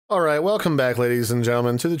Alright, welcome back ladies and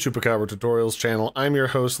gentlemen to the Chupacabra Tutorials channel. I'm your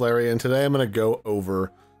host Larry, and today I'm going to go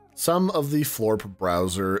over some of the Floorp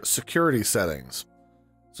browser security settings.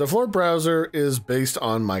 So Floorp browser is based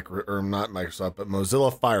on not Microsoft, but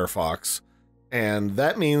Mozilla Firefox, and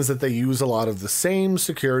that means that they use a lot of the same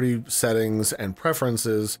security settings and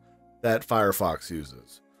preferences that Firefox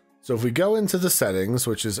uses. So if we go into the settings,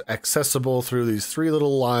 which is accessible through these three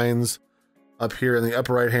little lines up here in the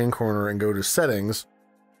upper right hand corner, and go to settings,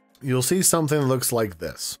 you'll see something that looks like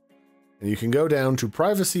this. And you can go down to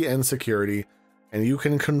privacy and security, and you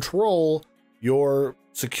can control your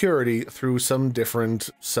security through some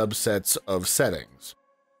different subsets of settings.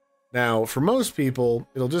 Now, for most people,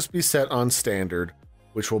 it'll just be set on standard,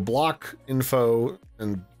 which will block info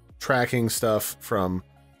and tracking stuff from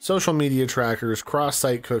social media trackers,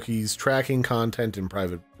 cross-site cookies, tracking content in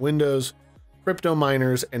private windows, crypto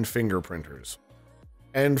miners, and fingerprinters.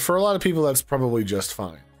 And for a lot of people, that's probably just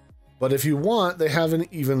fine. But if you want, they have an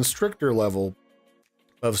even stricter level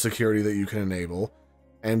of security that you can enable,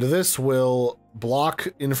 and this will block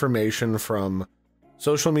information from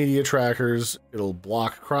social media trackers, it'll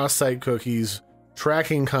block cross-site cookies,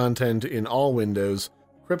 tracking content in all windows,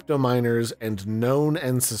 crypto miners, and known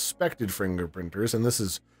and suspected fingerprinters, and this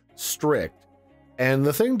is strict. And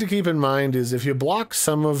the thing to keep in mind is if you block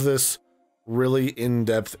some of this really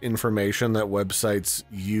in-depth information that websites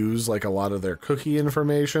use, like a lot of their cookie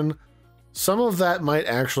information, some of that might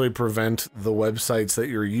actually prevent the websites that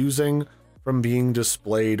you're using from being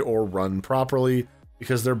displayed or run properly,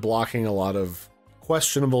 because they're blocking a lot of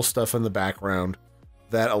questionable stuff in the background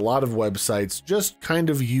that a lot of websites just kind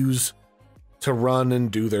of use to run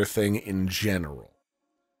and do their thing in general.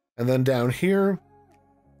 And then down here,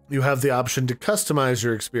 you have the option to customize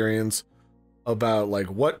your experience about like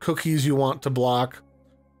what cookies you want to block,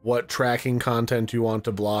 what tracking content you want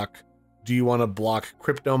to block. Do you want to block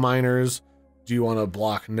crypto miners? Do you want to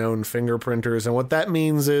block known fingerprinters? And what that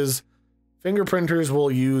means is fingerprinters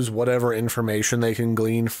will use whatever information they can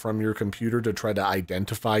glean from your computer to try to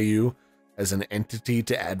identify you as an entity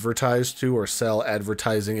to advertise to or sell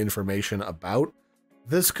advertising information about.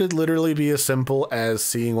 This could literally be as simple as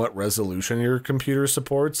seeing what resolution your computer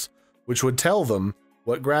supports, which would tell them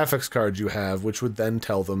what graphics card you have, which would then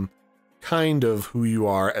tell them kind of who you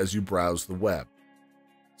are as you browse the web.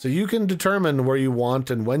 So you can determine where you want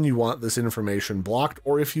and when you want this information blocked,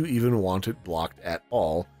 or if you even want it blocked at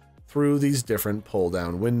all, through these different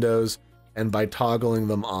pull-down windows and by toggling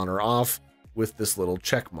them on or off with this little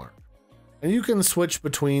check mark. And you can switch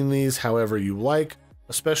between these however you like,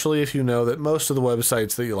 especially if you know that most of the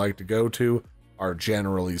websites that you like to go to are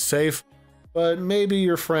generally safe, but maybe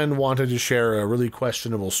your friend wanted to share a really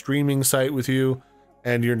questionable streaming site with you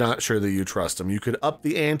and you're not sure that you trust them. You could up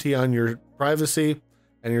the ante on your privacy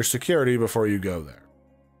and your security before you go there.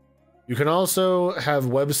 You can also have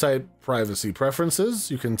website privacy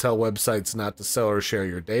preferences. You can tell websites not to sell or share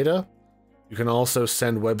your data. You can also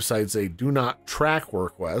send websites a do not track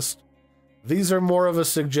request. These are more of a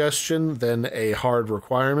suggestion than a hard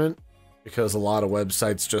requirement, because a lot of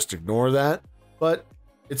websites just ignore that, but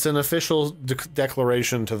it's an official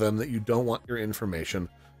declaration to them that you don't want your information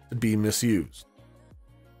to be misused.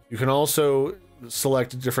 You can also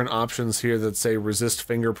select different options here that say resist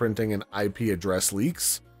fingerprinting and IP address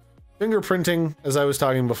leaks. Fingerprinting, as I was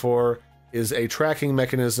talking before, is a tracking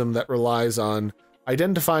mechanism that relies on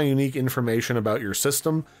identifying unique information about your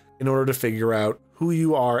system in order to figure out who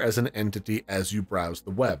you are as an entity as you browse the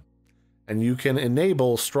web. And you can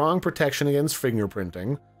enable strong protection against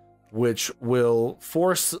fingerprinting, which will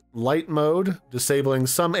force light mode, disabling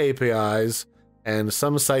some APIs, and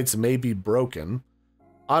some sites may be broken,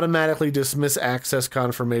 automatically dismiss access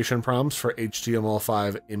confirmation prompts for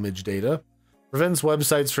HTML5 image data, prevents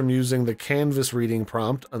websites from using the canvas reading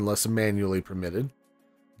prompt unless manually permitted,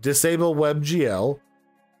 disable WebGL.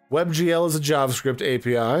 WebGL is a JavaScript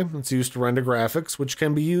API. It's used to render graphics, which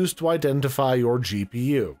can be used to identify your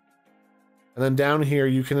GPU. And then down here,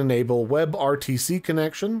 you can enable WebRTC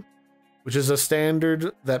connection, which is a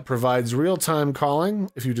standard that provides real-time calling.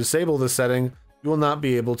 If you disable this setting, you will not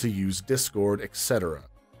be able to use Discord, etc.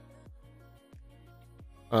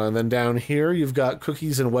 And then down here, you've got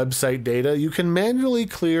cookies and website data. You can manually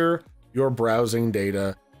clear your browsing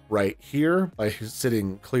data right here by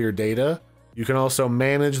hitting clear data. You can also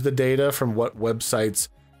manage the data from what websites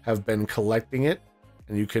have been collecting it,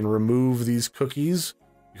 and you can remove these cookies.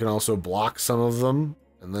 You can also block some of them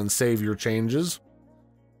and then save your changes.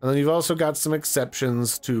 And then you've also got some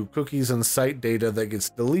exceptions to cookies and site data that gets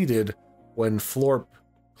deleted when Floorp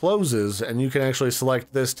closes, and you can actually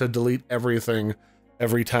select this to delete everything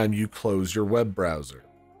every time you close your web browser.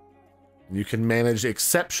 You can manage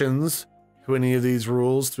exceptions to any of these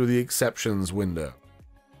rules through the exceptions window.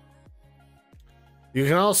 You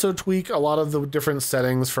can also tweak a lot of the different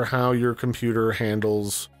settings for how your computer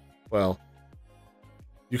handles, well,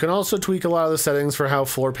 you can also tweak a lot of the settings for how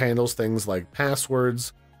Floorp handles things like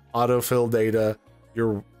passwords, autofill data,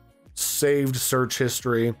 your saved search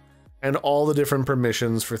history, and all the different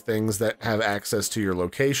permissions for things that have access to your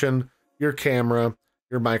location, your camera,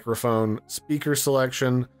 your microphone, speaker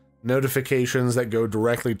selection, notifications that go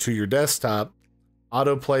directly to your desktop,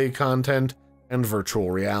 autoplay content, and virtual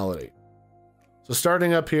reality. So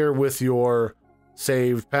starting up here with your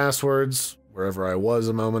saved passwords, wherever I was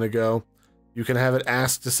a moment ago, you can have it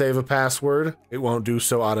ask to save a password. It won't do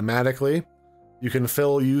so automatically. You can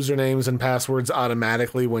fill usernames and passwords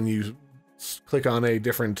automatically when you click on a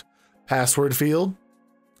different password field.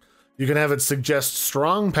 You can have it suggest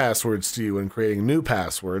strong passwords to you when creating new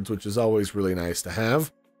passwords, which is always really nice to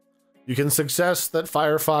have. You can suggest that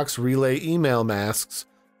Firefox relay email masks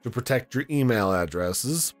to protect your email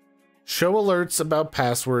addresses. Show alerts about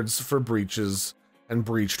passwords for breaches and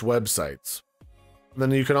breached websites. And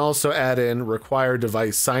then you can also add in require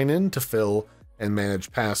device sign-in to fill and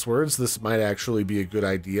manage passwords. This might actually be a good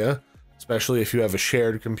idea, especially if you have a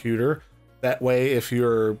shared computer. That way, if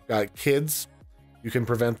you're got kids, you can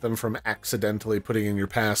prevent them from accidentally putting in your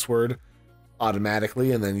password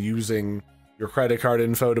automatically and then using your credit card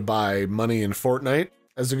info to buy money in Fortnite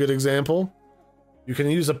as a good example. You can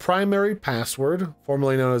use a primary password,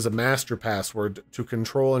 formerly known as a master password, to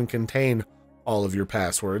control and contain all of your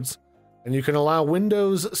passwords. And you can allow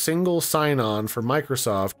Windows single sign-on for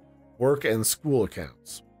Microsoft work and school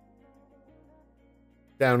accounts.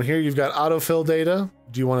 Down here, you've got autofill data.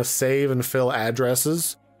 Do you want to save and fill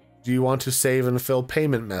addresses? Do you want to save and fill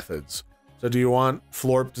payment methods? So do you want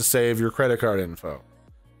Floorp to save your credit card info?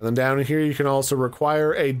 And then down here, you can also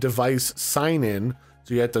require a device sign-in.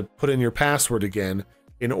 So you have to put in your password again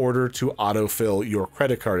in order to autofill your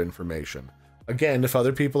credit card information. Again, if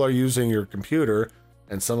other people are using your computer,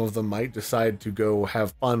 and some of them might decide to go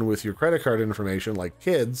have fun with your credit card information like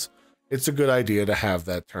kids, it's a good idea to have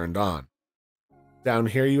that turned on. Down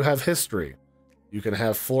here you have history. You can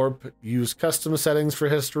have Floorp use custom settings for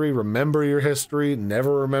history, remember your history,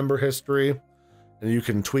 never remember history, and you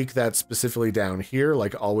can tweak that specifically down here,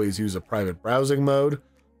 like always use a private browsing mode,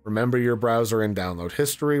 remember your browser and download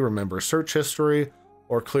history, remember search history,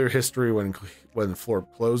 or clear history when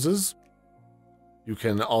Floorp closes. You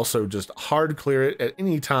can also just hard clear it at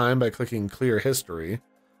any time by clicking clear history.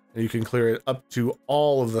 And you can clear it up to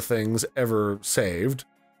all of the things ever saved,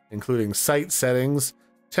 including site settings,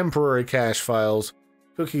 temporary cache files,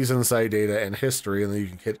 cookies and site data, and history, and then you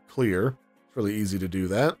can hit clear. It's really easy to do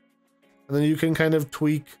that. And then you can kind of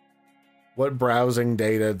tweak what browsing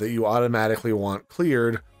data that you automatically want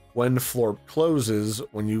cleared when Floorp closes,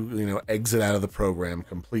 when you exit out of the program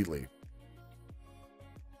completely.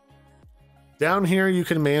 Down here, you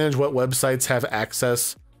can manage what websites have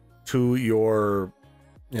access to your,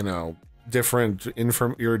 different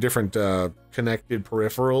connected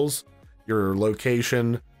peripherals, your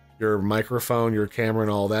location, your microphone, your camera,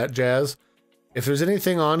 and all that jazz. If there's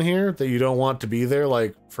anything on here that you don't want to be there,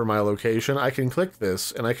 like for my location, I can click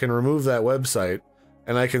this and I can remove that website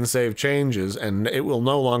and I can save changes and it will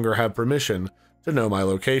no longer have permission to know my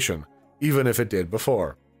location, even if it did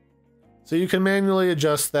before. So you can manually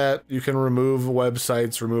adjust that. You can remove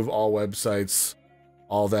websites, remove all websites,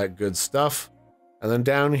 all that good stuff. And then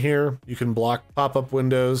down here, you can block pop-up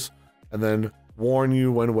windows and then warn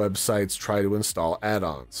you when websites try to install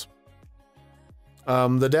add-ons.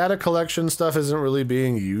 The data collection stuff isn't really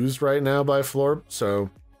being used right now by Floorp, so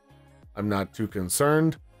I'm not too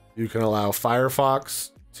concerned. You can allow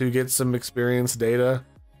Firefox to get some experience data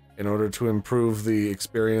in order to improve the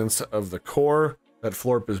experience of the core that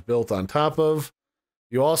Floorp is built on top of.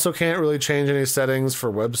 You also can't really change any settings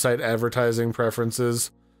for website advertising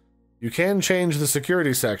preferences. You can change the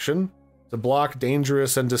security section to block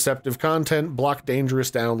dangerous and deceptive content, block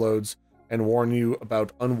dangerous downloads, and warn you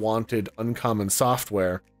about unwanted, uncommon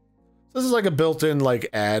software. This is like a built-in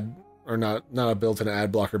ad, or not a built-in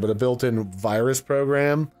ad blocker, but a built-in virus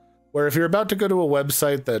program, where if you're about to go to a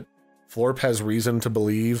website that Floorp has reason to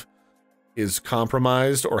believe is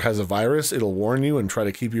compromised or has a virus, it'll warn you and try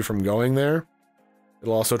to keep you from going there.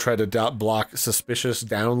 It'll also try to block suspicious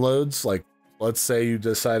downloads. Like, let's say you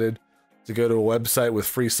decided to go to a website with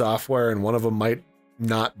free software and one of them might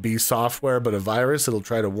not be software but a virus, it'll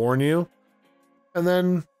try to warn you. And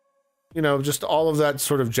then, just all of that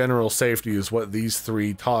sort of general safety is what these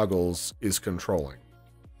three toggles is controlling.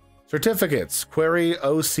 Certificates. Query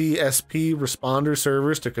OCSP responder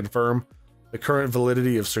servers to confirm The current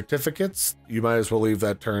validity of certificates, you might as well leave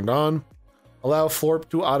that turned on. Allow Floorp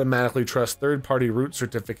to automatically trust third-party root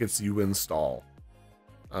certificates you install.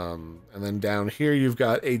 And then down here, you've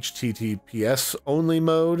got HTTPS only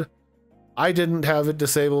mode. I didn't have it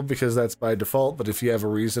disabled because that's by default, but if you have a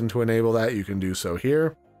reason to enable that, you can do so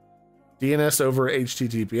here. DNS over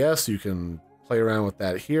HTTPS, you can play around with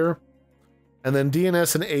that here. And then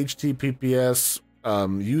DNS and HTTPS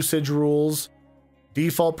usage rules,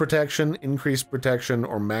 default protection, increased protection,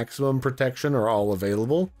 or maximum protection are all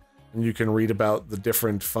available. And you can read about the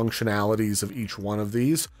different functionalities of each one of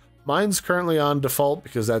these. Mine's currently on default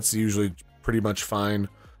because that's usually pretty much fine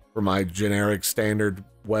for my generic standard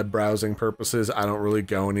web browsing purposes. I don't really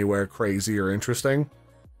go anywhere crazy or interesting.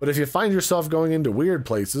 But if you find yourself going into weird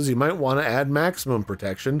places, you might want to add maximum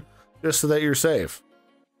protection just so that you're safe.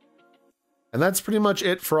 And that's pretty much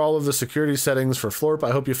it for all of the security settings for Floorp.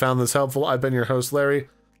 I hope you found this helpful. I've been your host, Larry.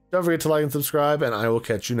 Don't forget to like and subscribe, and I will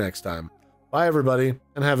catch you next time. Bye, everybody,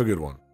 and have a good one.